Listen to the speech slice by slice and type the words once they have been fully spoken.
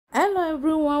Hello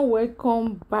everyone,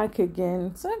 welcome back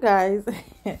again. So guys,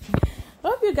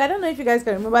 hope you guys, I don't know if you guys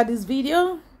can remember this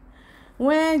video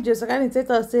when sekani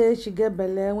tell us say she get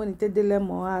belle when it take the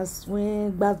lemon house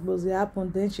when bad buzz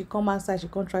happen, then she come outside, she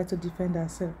can't try to defend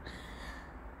herself.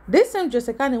 This same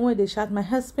sekani when they shout my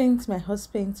husband, my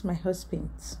husband, my husband,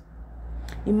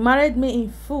 he married me in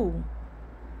full.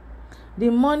 The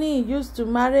money he used to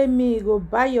marry me, go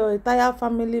buy your entire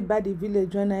family, buy the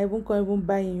village, and I even can't even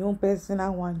buy your own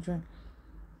personal one joint.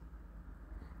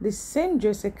 The same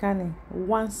sekani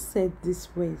once said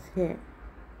this way here.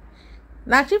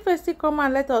 Now she first come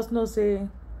and let us know, say,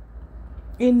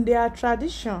 in their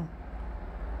tradition,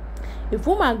 if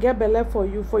woman get belle for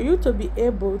you to be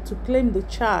able to claim the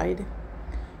child,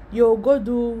 you'll go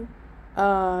do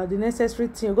the necessary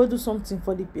thing, you go do something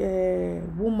for the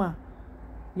woman.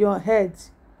 Your head,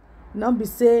 not be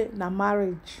say na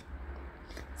marriage.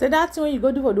 So that's when you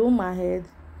go do for the woman head,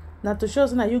 now to show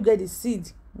that you get the seed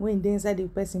when they inside the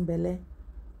person belly,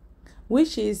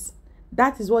 which is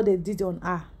that is what they did on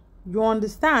her. You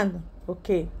understand?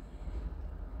 Okay.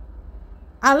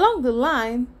 Along the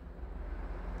line,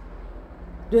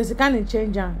 there's a kind of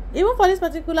change. Even for this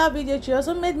particular video, she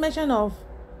also made mention of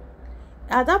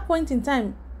at that point in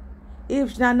time,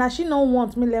 if now she don't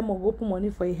want me, let me go put money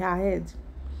for her head.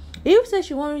 If say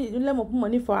she want me, let me put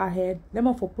money for her head, let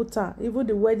me for put her, even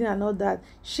the wedding and all that,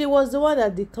 she was the one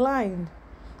that declined.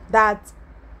 That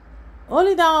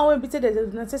only that one will be said the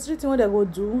necessary thing what they go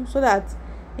do, so that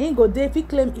he go there if he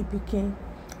claim he picking.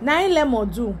 Now he let me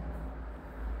do.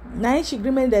 Now she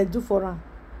agreement they do for her.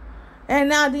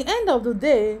 And at the end of the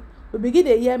day, we begin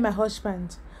to hear my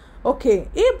husband. Okay,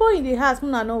 if boy in the house,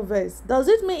 no verse. Does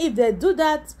it mean if they do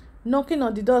that, knocking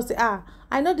on the door, say,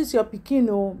 I know this your pikin,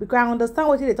 oh, because I understand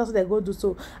what they thought they go do.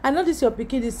 So I know this your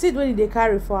pikin, the seed when they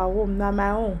carry for her home, now my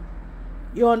own.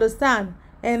 You understand?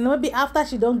 And maybe after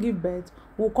she don't give birth,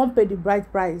 we'll come pay the bride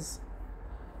price.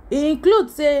 It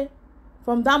includes, say,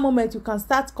 from that moment you can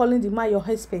start calling the man your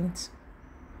husband.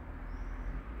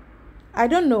 I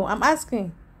don't know. I'm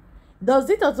asking. Does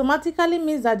it automatically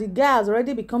mean that the guy has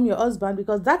already become your husband?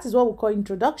 Because that is what we call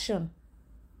introduction.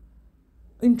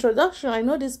 Introduction, I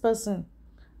know this person.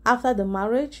 After the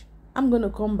marriage, I'm going to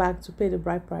come back to pay the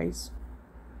bride price.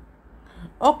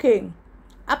 Okay.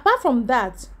 Apart from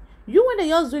that, you when they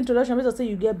just do introduction, let's say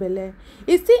you get belle,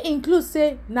 it still includes,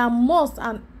 say, now must,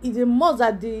 and it's a must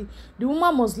that the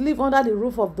woman must live under the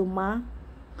roof of the man.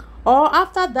 Or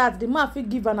after that, the man will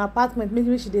give an apartment,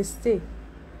 maybe she they stay.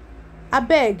 I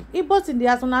beg, if both in the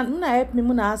house, Muna help me,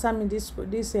 Muna answer me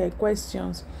these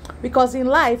questions. Because in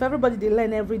life, everybody they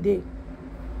learn every day.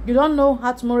 You don't know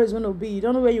how tomorrow is going to be. You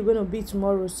don't know where you're going to be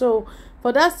tomorrow. So,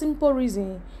 for that simple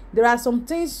reason, there are some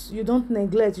things you don't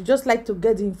neglect. You just like to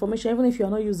get the information, even if you're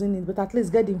not using it, but at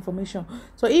least get the information.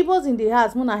 So, if was in the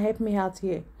house, Mona help me out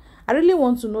here. I really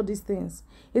want to know these things.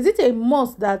 Is it a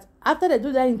must that after they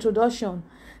do that introduction,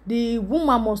 the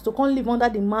woman must to come live under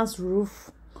the man's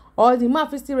roof? Or the man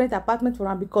will still rent apartment for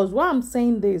her? Because why I'm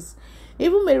saying this,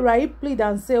 even maryraheem plead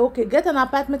and say, okay, get an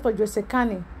apartment for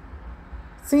sekani,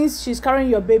 since she's carrying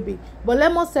your baby. But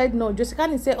Lemon said no.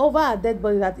 sekani said over her dead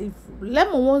body that if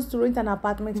Lemon wants to rent an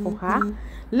apartment for her,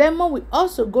 Lemon will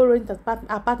also go rent an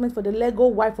apartment for the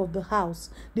legal wife of the house,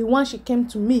 the one she came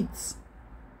to meet.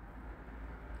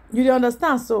 You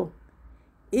understand? So,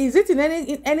 is it in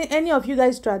any of you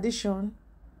guys' tradition?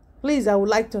 Please, I would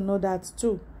like to know that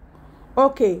too.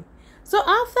 Okay. So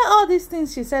after all these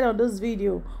things she said on this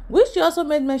video, which she also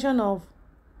made mention of,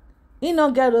 you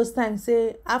know, get those times,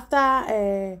 say,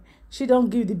 after she don't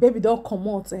give the baby, don't come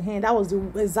out. That was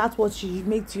the exact what she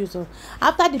made use of.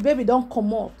 After the baby don't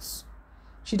come out,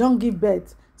 she don't give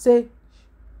birth. Say,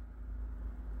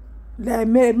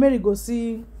 Mary go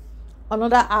see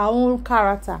another her own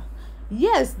character.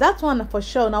 Yes, that one for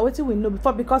sure. Now, what we know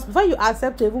because before you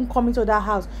accept to even come into that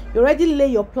house, you already lay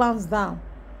your plans down.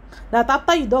 That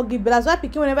after you don't give birth, that's why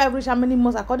picking whenever I reach how many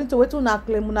months, according to what una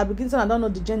claim, una begin to I don't know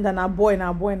the gender, na boy.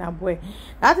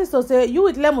 That is to say, you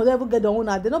with lemon never get the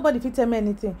owner. Then nobody fit tell me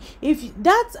anything. If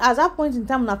that at that point in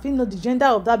time, una feel know the gender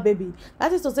of that baby.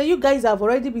 That is to say, you guys have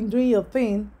already been doing your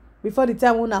thing before the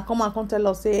time una come tell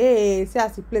us, say, hey, see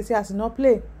as he play, see as he not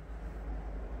play.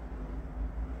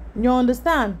 You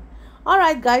understand? All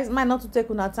right, guys, might not to take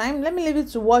una time. Let me leave you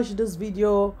to watch this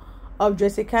video of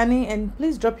sekani, and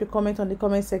please drop your comment on the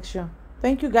comment section.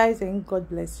 Thank you guys, and God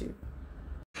bless you.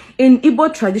 In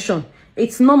Igbo tradition,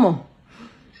 it's normal.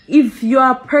 If you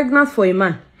are pregnant for a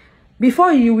man,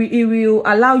 before he will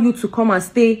allow you to come and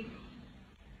stay,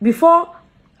 before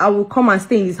I will come and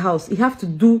stay in his house, you have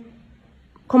to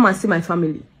come and see my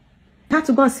family. I have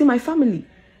to go and see my family.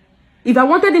 If I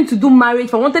wanted him to do marriage,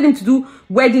 if I wanted him to do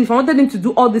wedding, if I wanted him to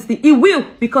do all these things, he will,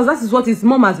 because that is what his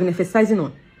mom has been emphasizing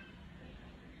on.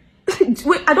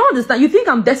 Wait, I don't understand. You think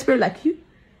I'm desperate like you?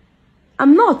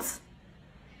 I'm not.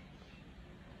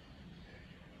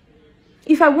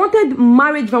 If I wanted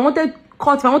marriage, if I wanted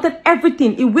court, if I wanted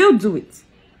everything, he will do it.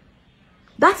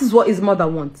 That is what his mother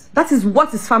wants. That is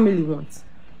what his family wants.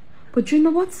 But do you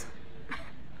know what?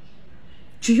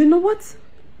 Do you know what?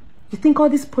 You think all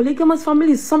this polygamous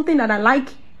family is something that I like?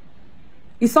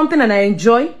 Is something that I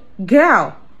enjoy?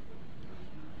 Girl,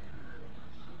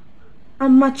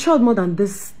 I'm matured more than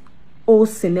this whole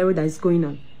scenario that is going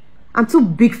on. I'm too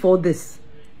big for this.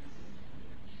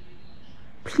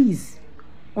 Please,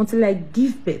 until I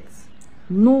give birth,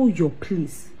 know your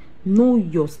place, know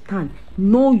your stand,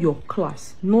 know your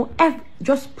class,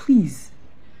 just please.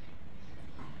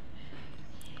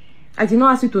 I did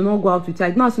not ask you to not go out with you. I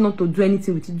did not ask you not to do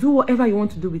anything with you. Do whatever you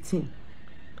want to do with him.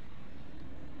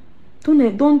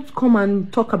 Don't come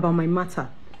and talk about my matter.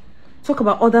 Talk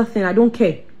about other things. I don't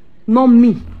care. Not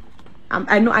me.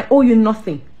 I know I owe you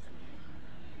nothing.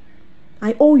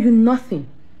 I owe you nothing.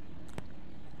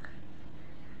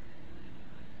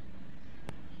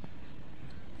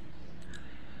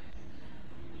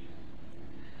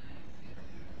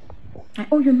 I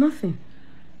owe you nothing.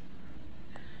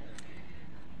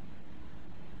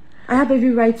 I have every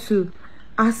right to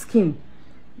ask him,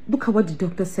 look at what the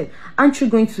doctor said. Aren't you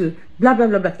going to blah, blah,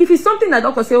 blah, blah. If it's something that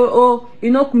doctor say, oh, you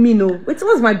know me, no. What's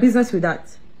my business with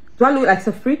that? Do I look like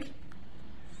a freak?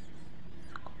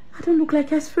 I don't look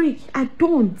like a freak. I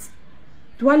don't.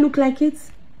 Do I look like it?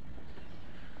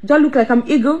 Do I look like I'm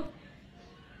eagle?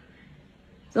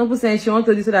 Some people saying she wants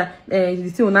to do so that the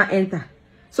thing will not enter.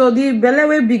 So the belly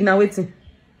way big now waiting.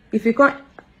 If you can't,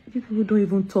 people don't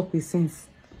even talk with sense.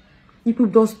 People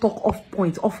just talk off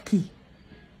point, off key.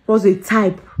 Because they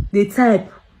type.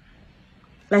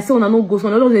 Like someone I know goes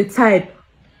on, they type.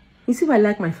 You see why I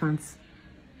like my fans?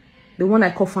 The one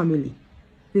I call family.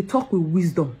 They talk with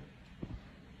wisdom.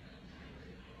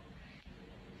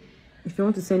 If you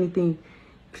want to say anything,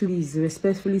 please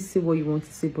respectfully say what you want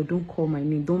to say, but don't call my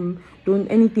name. Don't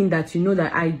anything that you know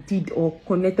that I did or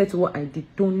connected to what I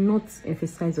did. Do not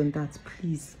emphasize on that,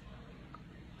 please.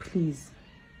 Please.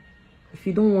 If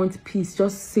you don't want peace,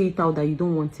 just say it out that you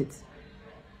don't want it.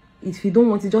 If you don't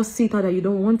want it, just say it out that you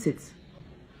don't want it.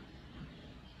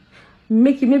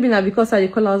 Make it, maybe not because I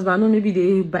call us, but I know maybe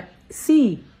they, but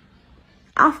see,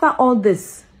 after all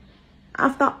this,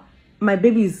 after my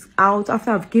baby is out,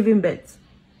 after I've given birth,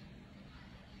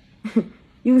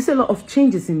 you will see a lot of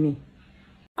changes in me.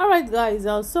 All right, guys,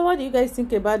 so what do you guys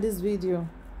think about this video?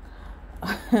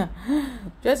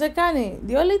 Sekani,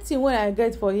 the only thing when I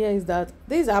get for here is that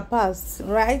these are past,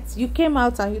 right? You came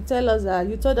out and you told us that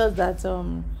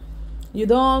you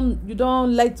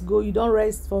don't let go, you don't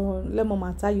rest for lemon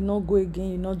matter, you not go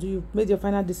again, you made your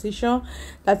final decision,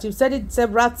 that you've said it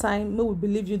several times. We will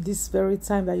believe you this very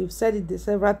time that you've said it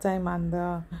several times,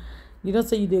 and you don't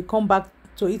say they come back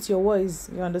to eat your words.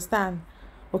 You understand?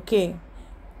 Okay,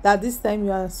 that this time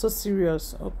you are so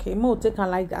serious. Okay, more take and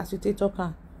like that as you take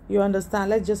talking. You understand?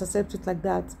 Let's just accept it like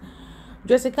that.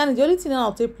 Sekani, the only thing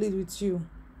I'll take plead with you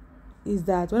is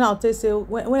that when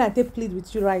I take plead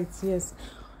with you, right? Yes,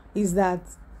 is that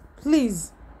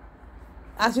please,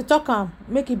 as you talk,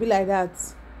 make it be like that.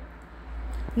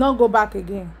 Not go back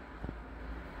again.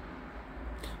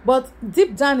 But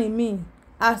deep down in me,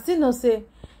 I still not say,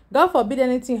 God forbid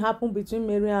anything happen between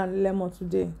Mary and Lemon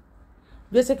today.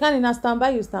 Sekani, now stand by.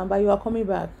 You are coming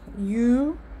back.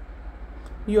 You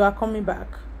are coming back.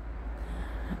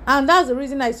 And that's the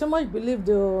reason I so much believe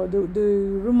the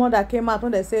rumor that came out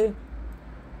when they say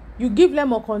you give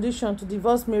Lemon condition to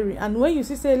divorce Mary, and when you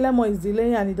say Lemon is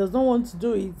delaying and he does not want to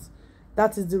do it,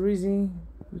 that is the reason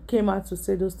you came out to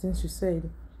say those things you said.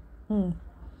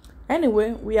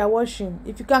 Anyway, we are watching.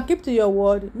 If you can keep to your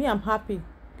word, me, I'm happy,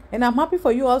 and I'm happy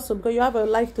for you also, because you have a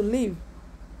life to live.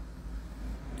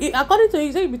 According to you,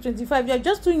 you say you be 25. You're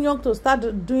just too young to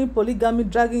start doing polygamy,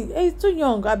 dragging. Hey, it's too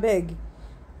young, I beg.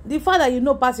 The fact that you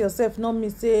know pass yourself, not me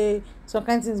say some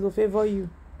kind of things go favor you.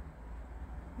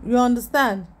 You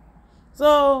understand?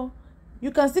 So you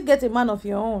can still get a man of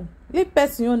your own. Leave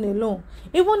person on alone.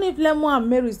 Even if Lemon and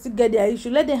Mary still get their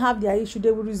issue, let them have their issue. They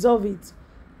will resolve it.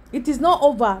 It is not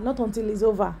over, not until it's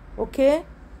over. Okay?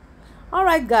 All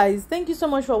right, guys. Thank you so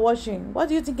much for watching. What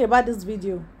do you think about this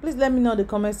video? Please let me know in the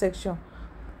comment section.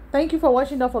 Thank you for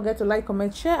watching. Don't forget to like,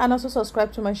 comment, share, and also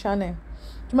subscribe to my channel.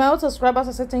 To my old subscribers,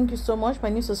 I say thank you so much. My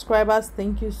new subscribers,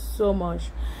 thank you so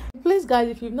much. Please guys,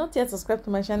 if you've not yet subscribed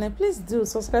to my channel, please do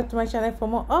subscribe to my channel for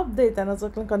more updates, and also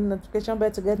click on the notification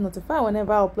bell to get notified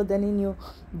whenever I upload any new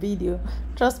video.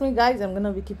 Trust me guys, I'm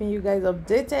gonna be keeping you guys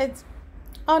updated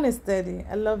on a steady.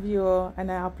 I love you all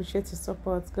and I appreciate your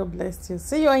support. God bless you.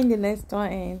 See you in the next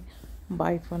one, and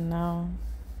bye for now.